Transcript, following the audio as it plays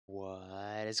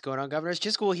What is going on, Governors?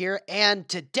 Chisgule here, and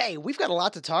today we've got a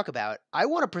lot to talk about. I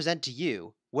want to present to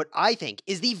you what I think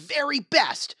is the very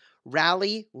best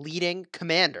rally leading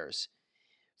commanders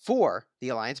for the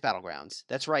Alliance Battlegrounds.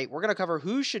 That's right, we're going to cover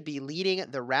who should be leading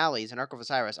the rallies in Ark of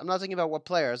Osiris. I'm not talking about what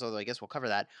players, although I guess we'll cover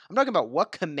that. I'm talking about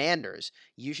what commanders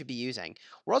you should be using.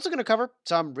 We're also going to cover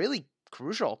some really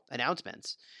crucial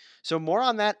announcements. So more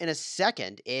on that in a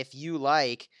second. If you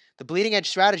like the bleeding edge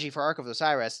strategy for Ark of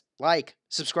Osiris, like,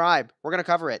 subscribe, we're going to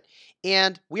cover it.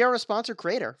 And we are a sponsored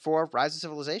creator for Rise of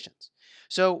Civilizations.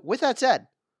 So with that said,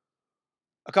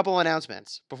 a couple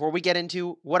announcements before we get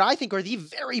into what I think are the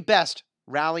very best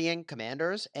rallying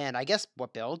commanders, and I guess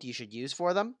what build you should use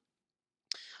for them.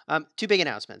 Two big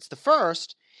announcements. The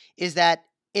first is that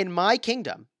in my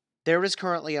kingdom, there is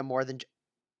currently a more than...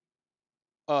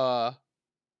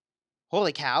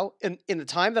 Holy cow. In the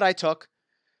time that I took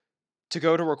to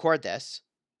go to record this,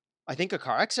 I think a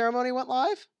Karak ceremony went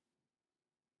live?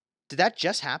 Did that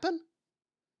just happen?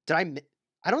 I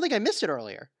don't think I missed it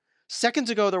earlier. Seconds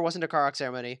ago, there wasn't a Karak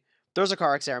ceremony. There's a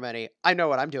Karak ceremony. I know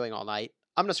what I'm doing all night.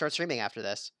 I'm going to start streaming after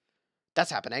this.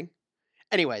 That's happening.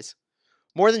 Anyways,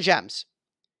 More Than Gems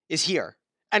is here,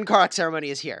 and Karak ceremony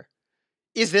is here.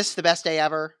 Is this the best day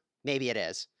ever? Maybe it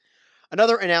is.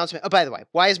 Another announcement. Oh, by the way,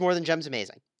 why is More Than Gems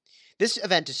amazing? This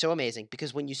event is so amazing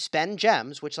because when you spend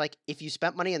gems, which, like, if you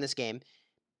spent money in this game,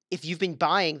 if you've been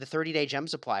buying the 30-day gem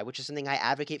supply, which is something I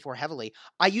advocate for heavily,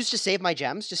 I used to save my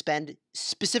gems to spend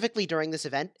specifically during this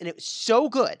event, and it was so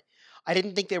good, I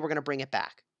didn't think they were going to bring it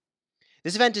back.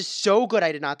 This event is so good,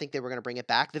 I did not think they were going to bring it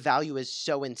back. The value is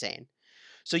so insane.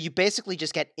 So you basically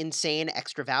just get insane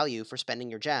extra value for spending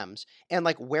your gems. And,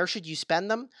 like, where should you spend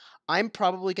them? I'm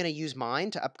probably going to use mine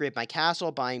to upgrade my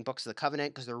castle, buying Books of the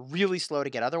Covenant, because they're really slow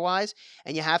to get otherwise.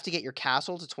 And you have to get your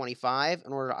castle to 25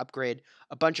 in order to upgrade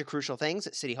a bunch of crucial things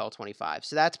at City Hall 25.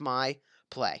 So that's my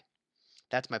play.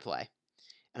 That's my play.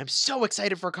 And I'm so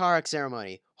excited for Karak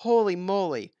ceremony. Holy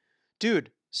moly. Dude,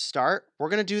 start. We're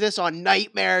going to do this on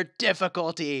Nightmare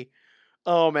difficulty.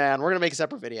 Oh, man. We're going to make a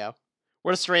separate video. We're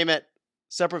going to stream it.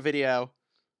 Separate video.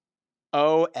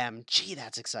 OMG,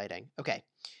 that's exciting. Okay,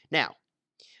 now,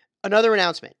 another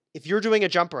announcement. If you're doing a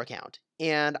jumper account,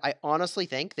 and I honestly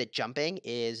think that jumping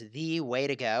is the way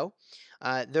to go,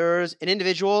 there's an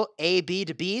individual, AB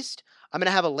to Beast. I'm going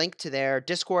to have a link to their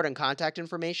Discord and contact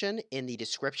information in the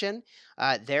description.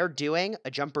 They're doing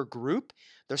a jumper group.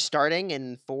 They're starting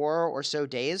in 4 or so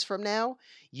days from now.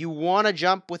 You want to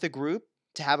jump with a group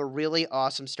to have a really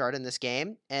awesome start in this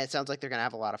game, and it sounds like they're going to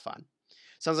have a lot of fun.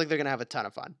 Sounds like they're going to have a ton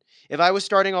of fun. If I was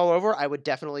starting all over, I would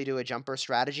definitely do a jumper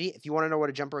strategy. If you want to know what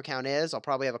a jumper account is, I'll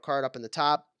probably have a card up in the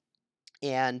top,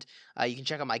 and you can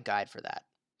check out my guide for that.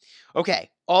 Okay,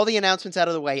 all the announcements out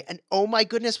of the way, and oh my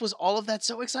goodness, was all of that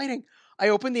so exciting. I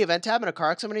opened the event tab and a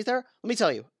Karak ceremony there. Let me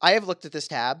tell you, I have looked at this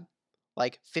tab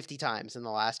like 50 times in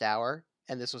the last hour,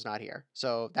 and this was not here.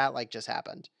 So that like just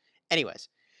happened. Anyways,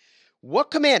 what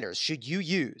commanders should you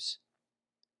use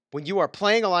when you are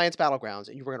playing Alliance Battlegrounds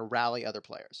and you are going to rally other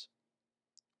players?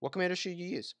 What commanders should you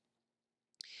use?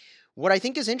 What I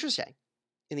think is interesting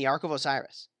in the Ark of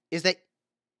Osiris is that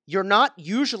you're not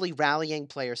usually rallying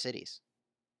player cities,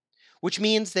 which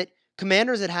means that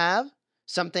commanders that have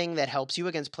something that helps you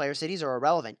against player cities are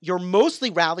irrelevant. You're mostly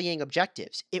rallying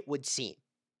objectives, it would seem.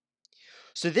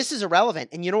 So this is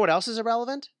irrelevant. And you know what else is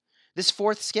irrelevant? This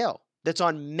fourth skill that's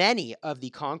on many of the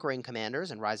conquering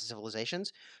commanders in Rise of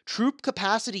Civilizations. Troop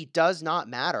capacity does not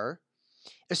matter,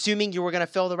 assuming you were going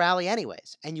to fill the rally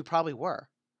anyways, and you probably were.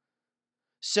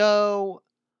 So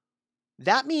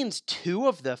that means 2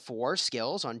 of the 4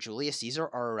 skills on Julius Caesar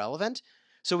are irrelevant.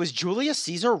 So is Julius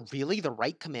Caesar really the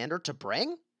right commander to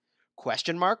bring?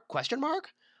 Question mark, question mark?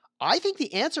 I think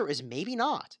the answer is maybe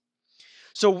not.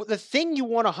 So the thing you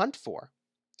want to hunt for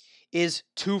is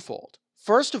twofold.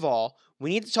 First of all, we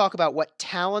need to talk about what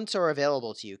talents are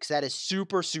available to you, because that is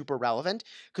super, super relevant.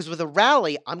 Because with a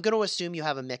rally, I'm going to assume you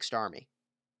have a mixed army.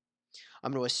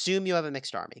 I'm going to assume you have a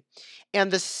mixed army. And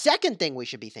the second thing we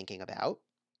should be thinking about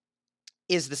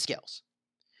is the skills.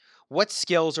 What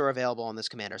skills are available on this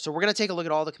commander? So we're going to take a look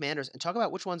at all the commanders and talk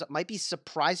about which ones might be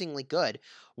surprisingly good.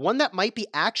 One that might be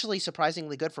actually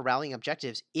surprisingly good for rallying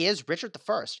objectives is Richard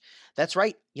I. That's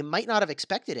right. You might not have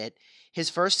expected it.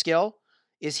 His first skill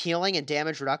is healing and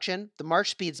damage reduction. The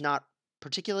march speed's not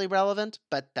particularly relevant,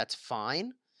 but that's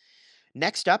fine.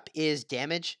 Next up is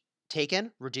damage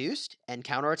taken, reduced, and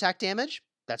counterattack damage.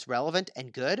 That's relevant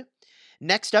and good.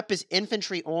 Next up is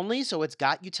infantry only, so it's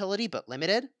got utility but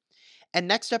limited. And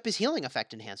next up is healing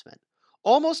effect enhancement.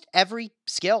 Almost every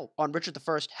skill on Richard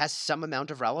I has some amount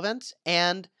of relevance,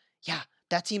 and yeah,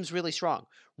 that seems really strong.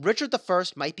 Richard I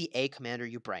might be a commander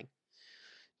you bring.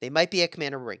 They might be a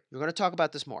commander ring. We're going to talk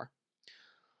about this more.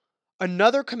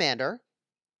 Another commander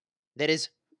that is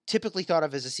typically thought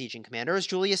of as a sieging commander is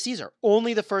Julius Caesar.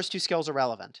 Only the first 2 skills are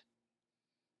relevant.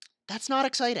 That's not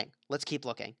exciting. Let's keep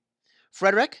looking.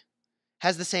 Frederick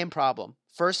has the same problem.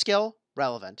 First skill,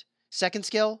 relevant. Second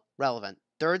skill, relevant.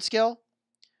 Third skill,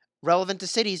 relevant to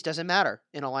cities, doesn't matter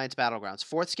in Alliance Battlegrounds.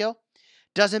 Fourth skill,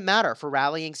 doesn't matter for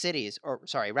rallying cities,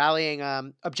 rallying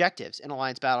objectives in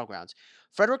Alliance Battlegrounds.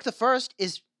 Frederick I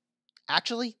is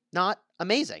actually not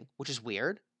amazing, which is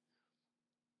weird.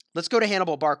 Let's go to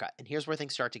Hannibal Barca, and here's where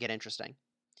things start to get interesting.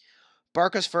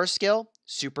 Barca's first skill,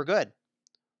 super good.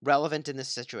 Relevant in this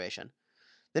situation.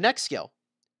 The next skill,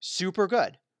 super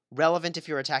good. Relevant if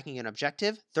you're attacking an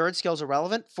objective. Third skill is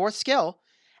irrelevant. Fourth skill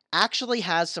actually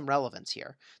has some relevance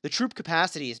here. The troop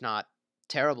capacity is not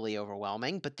terribly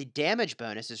overwhelming, but the damage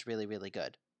bonus is really, really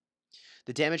good.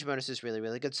 The damage bonus is really,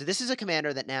 really good. So this is a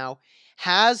commander that now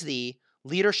has the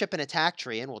leadership and attack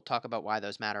tree, and we'll talk about why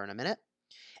those matter in a minute,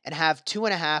 and have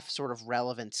 2.5 sort of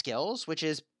relevant skills, which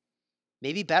is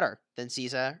maybe better than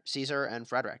Caesar and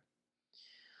Frederick.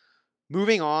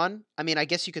 Moving on, I mean, I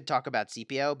guess you could talk about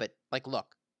Scipio, but like, look,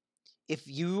 if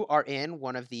you are in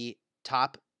one of the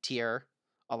top tier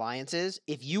alliances,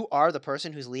 if you are the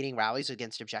person who's leading rallies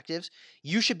against objectives,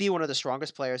 you should be one of the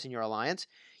strongest players in your alliance.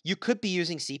 You could be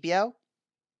using Scipio,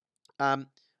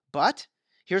 but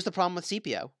here's the problem with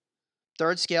Scipio.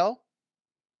 Third skill,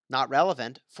 not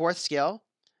relevant. Fourth skill,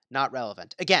 not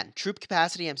relevant. Again, troop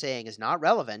capacity, I'm saying, is not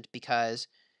relevant because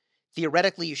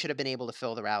theoretically you should have been able to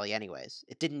fill the rally anyways.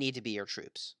 It didn't need to be your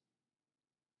troops.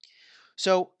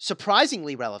 So,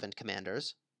 surprisingly relevant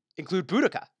commanders include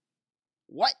Boudica.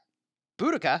 What?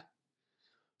 Boudica?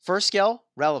 First skill,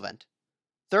 relevant.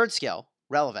 Third skill,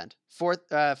 relevant.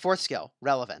 Fourth skill,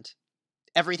 relevant.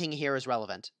 Everything here is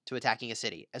relevant to attacking a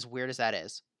city, as weird as that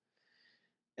is.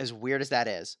 As weird as that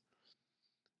is.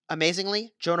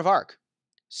 Amazingly, Joan of Arc.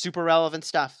 Super relevant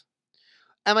stuff.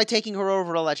 Am I taking her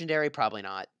over to Legendary? Probably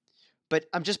not. But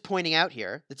I'm just pointing out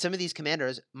here that some of these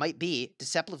commanders might be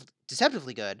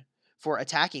deceptively good for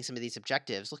attacking some of these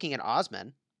objectives. Looking at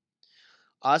Osman.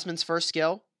 Osman's first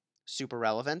skill, super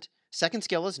relevant. Second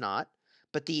skill is not.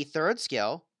 But the third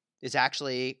skill is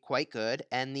actually quite good.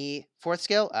 And the fourth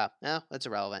skill, no, that's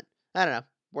irrelevant. I don't know.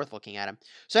 Worth looking at him.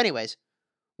 So anyways,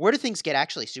 where do things get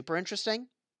actually super interesting?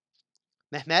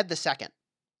 Mehmed II.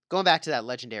 Going back to that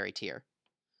legendary tier.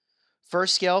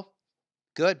 First skill,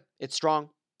 good. It's strong.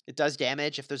 It does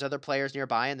damage. If there's other players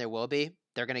nearby, and there will be,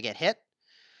 they're going to get hit.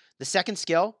 The second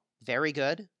skill, very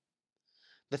good.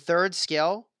 The third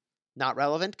skill, not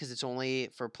relevant because it's only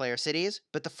for player cities.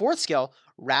 But the fourth skill,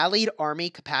 rallied army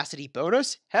capacity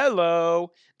bonus.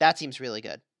 Hello. That seems really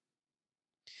good.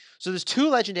 So there's 2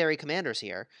 legendary commanders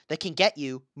here that can get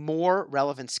you more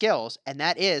relevant skills, and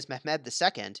that is Mehmed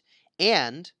II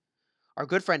and our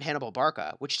good friend Hannibal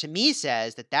Barca, which to me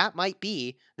says that that might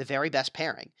be the very best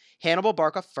pairing. Hannibal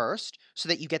Barca first, so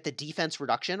that you get the defense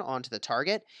reduction onto the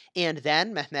target, and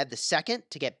then Mehmed II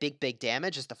to get big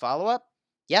damage as the follow-up.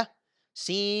 Yeah,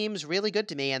 seems really good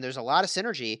to me, and there's a lot of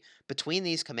synergy between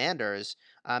these commanders,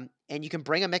 and you can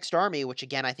bring a mixed army, which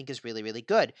again I think is really, really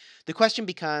good. The question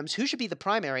becomes, who should be the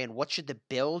primary, and what should the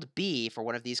build be for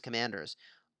one of these commanders?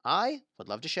 I would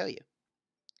love to show you.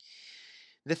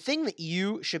 The thing that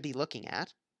you should be looking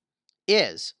at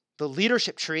is the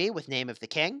leadership tree with name of the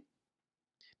king,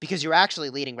 because you're actually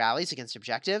leading rallies against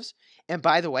objectives. And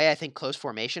by the way, I think close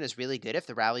formation is really good if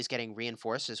the rally's getting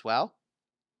reinforced as well.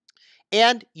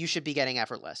 And you should be getting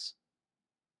effortless.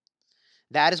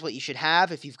 That is what you should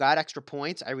have if you've got extra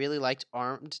points. I really liked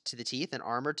armed to the teeth and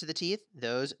armored to the teeth.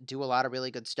 Those do a lot of really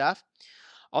good stuff.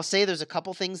 I'll say there's a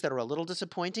couple things that are a little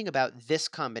disappointing about this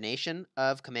combination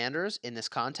of commanders in this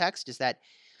context, is that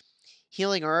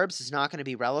healing herbs is not going to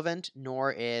be relevant,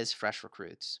 nor is fresh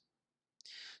recruits.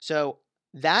 So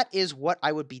that is what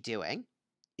I would be doing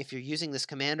if you're using this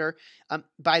commander.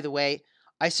 By the way,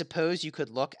 I suppose you could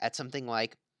look at something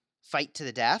like Fight to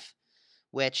the Death,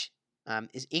 which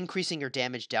is increasing your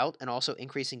damage dealt and also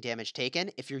increasing damage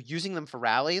taken. If you're using them for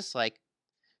rallies, like,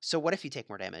 so what if you take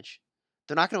more damage?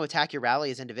 They're not going to attack your rally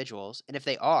as individuals, and if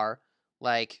they are,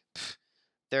 like,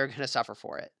 they're going to suffer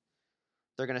for it.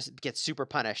 They're going to get super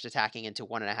punished attacking into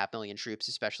 1.5 million troops,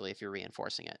 especially if you're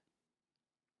reinforcing it.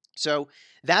 So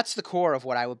that's the core of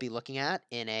what I would be looking at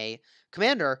in a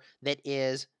commander that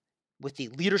is with the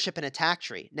leadership and attack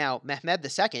tree. Now, Mehmed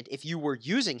II, if you were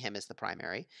using him as the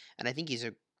primary, and I think he's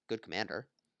a good commander,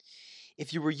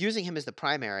 if you were using him as the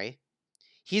primary,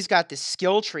 he's got this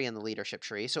skill tree in the leadership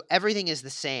tree, so everything is the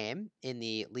same in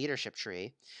the leadership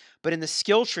tree, but in the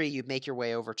skill tree, you make your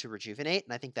way over to rejuvenate,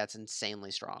 and I think that's insanely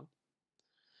strong.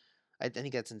 I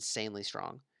think that's insanely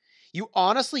strong. You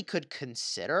honestly could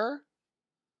consider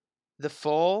the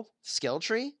full skill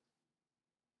tree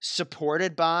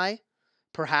supported by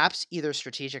perhaps either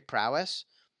strategic prowess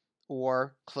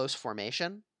or close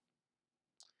formation.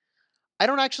 I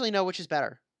don't actually know which is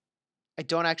better. I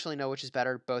don't actually know which is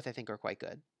better. Both, I think, are quite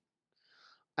good.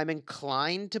 I'm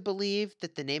inclined to believe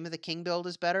that the Name of the King build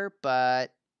is better,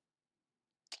 but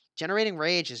generating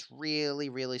rage is really,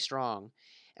 really strong.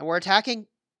 And we're attacking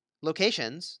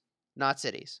locations, not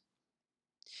cities.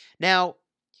 Now,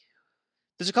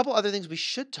 there's a couple other things we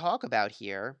should talk about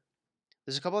here.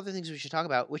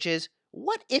 Which is,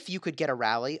 what if you could get a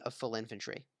rally of full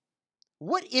infantry?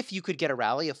 What if you could get a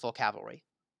rally of full cavalry?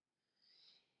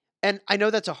 And I know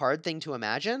that's a hard thing to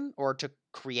imagine or to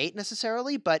create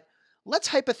necessarily, but let's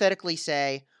hypothetically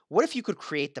say, what if you could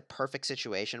create the perfect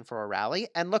situation for a rally?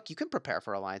 And look, you can prepare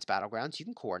for Alliance Battlegrounds, you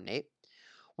can coordinate.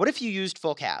 What if you used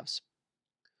full calves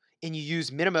and you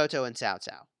used Minamoto and Cao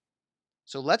Cao?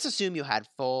 So let's assume you had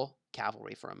full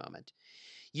cavalry for a moment.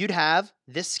 You'd have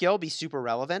this skill be super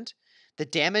relevant. The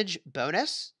damage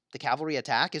bonus, the cavalry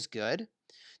attack, is good.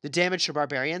 The damage to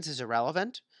barbarians is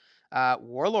irrelevant.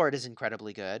 Warlord is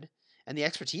incredibly good. And the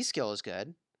expertise skill is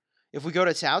good. If we go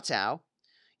to Cao Cao,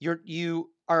 you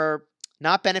are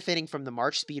not benefiting from the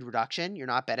march speed reduction. You're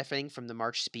not benefiting from the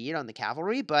march speed on the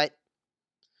cavalry, but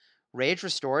Rage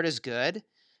Restored is good.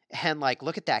 And, like,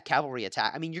 look at that cavalry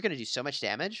attack. I mean, you're going to do so much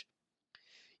damage.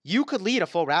 You could lead a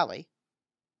full rally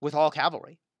with all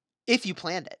cavalry if you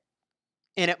planned it.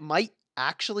 And it might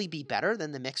actually be better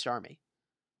than the mixed army.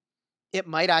 It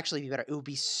might actually be better. It would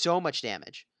be so much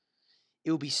damage.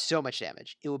 It would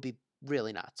be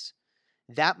really nuts.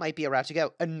 That might be a route to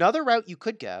go. Another route you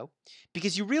could go,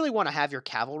 because you really want to have your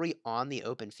cavalry on the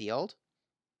open field,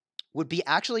 would be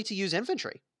actually to use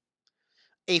infantry.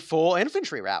 A full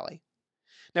infantry rally.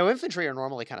 Now, infantry are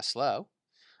normally kind of slow,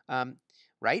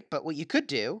 right? But what you could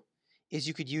do is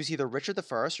you could use either Richard I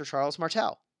or Charles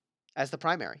Martel as the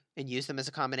primary and use them as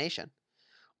a combination.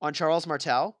 On Charles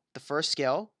Martel, the first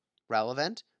skill,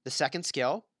 relevant. The second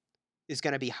skill is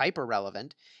going to be hyper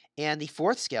relevant. And the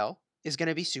fourth skill is going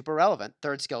to be super relevant.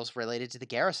 Third skill is related to the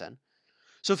garrison.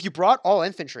 So if you brought all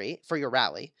infantry for your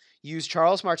rally, use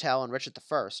Charles Martel and Richard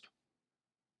I.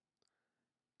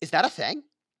 Is that a thing?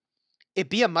 It'd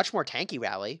be a much more tanky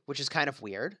rally, which is kind of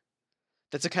weird.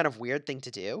 That's a kind of weird thing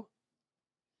to do.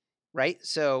 Right?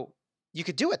 So you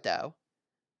could do it, though.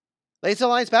 Like, it's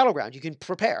Alliance Battleground. You can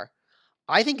prepare.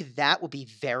 I think that would be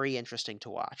very interesting to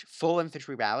watch. Full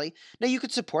infantry rally. Now, you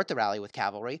could support the rally with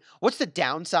cavalry. What's the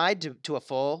downside to a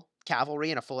full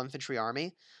cavalry and a full infantry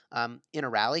army in a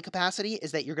rally capacity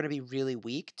is that you're going to be really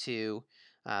weak to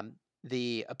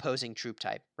the opposing troop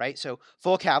type, right? So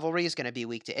full cavalry is going to be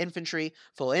weak to infantry.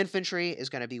 Full infantry is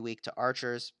going to be weak to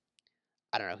archers.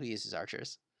 I don't know who uses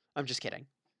archers. I'm just kidding.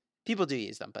 People do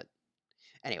use them, but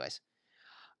anyways.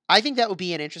 I think that would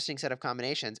be an interesting set of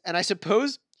combinations. And I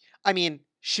suppose, I mean,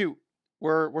 shoot,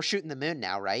 we're shooting the moon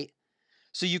now, right?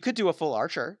 So you could do a full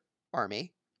archer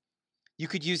army. You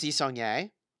could use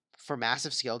Isongye for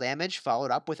massive skill damage,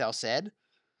 followed up with El Cid.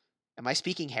 Am I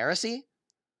speaking heresy?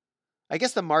 I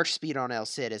guess the march speed on El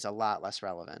Cid is a lot less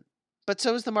relevant. But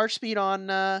so is the march speed on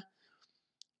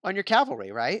your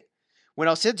cavalry, right? When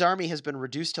El Cid's army has been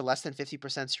reduced to less than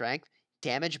 50% strength,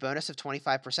 damage bonus of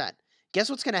 25%. Guess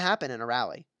what's going to happen in a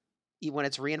rally? When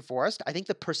it's reinforced, I think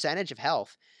the percentage of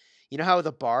health, you know how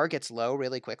the bar gets low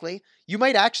really quickly? You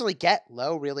might actually get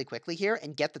low really quickly here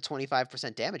and get the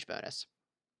 25% damage bonus.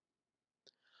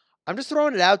 I'm just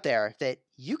throwing it out there that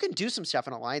you can do some stuff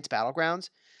in Alliance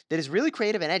Battlegrounds that is really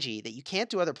creative and edgy that you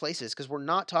can't do other places, because we're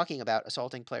not talking about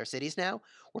assaulting player cities now.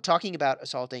 We're talking about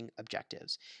assaulting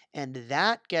objectives. And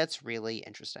that gets really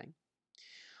interesting.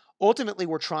 Ultimately,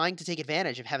 we're trying to take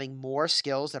advantage of having more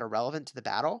skills that are relevant to the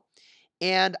battle.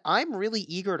 And I'm really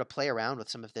eager to play around with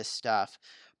some of this stuff.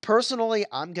 Personally,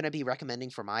 I'm going to be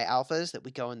recommending for my alphas that we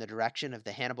go in the direction of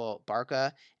the Hannibal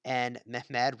Barca and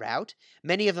Mehmed route.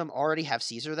 Many of them already have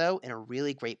Caesar, though, in a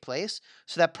really great place.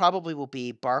 So that probably will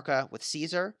be Barca with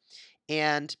Caesar.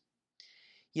 And,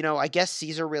 you know, I guess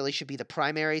Caesar really should be the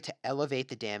primary to elevate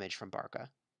the damage from Barca.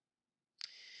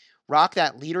 Rock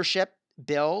that leadership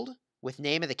build with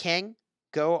Name of the King.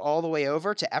 Go all the way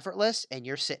over to Effortless, and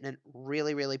you're sitting in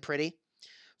really, really pretty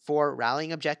for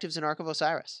rallying objectives in Ark of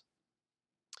Osiris.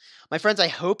 My friends, I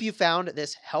hope you found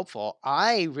this helpful.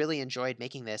 I really enjoyed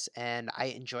making this, and I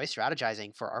enjoy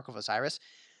strategizing for Ark of Osiris.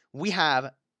 We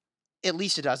have at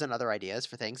least a dozen other ideas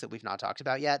for things that we've not talked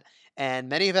about yet, and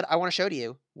many of it I want to show to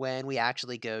you when we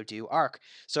actually go do Ark.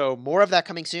 So more of that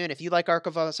coming soon. If you like Ark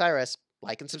of Osiris,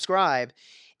 like and subscribe.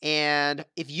 And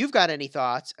if you've got any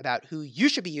thoughts about who you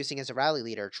should be using as a rally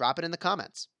leader, drop it in the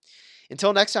comments.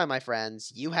 Until next time, my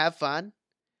friends, you have fun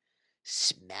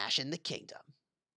smashing the kingdom.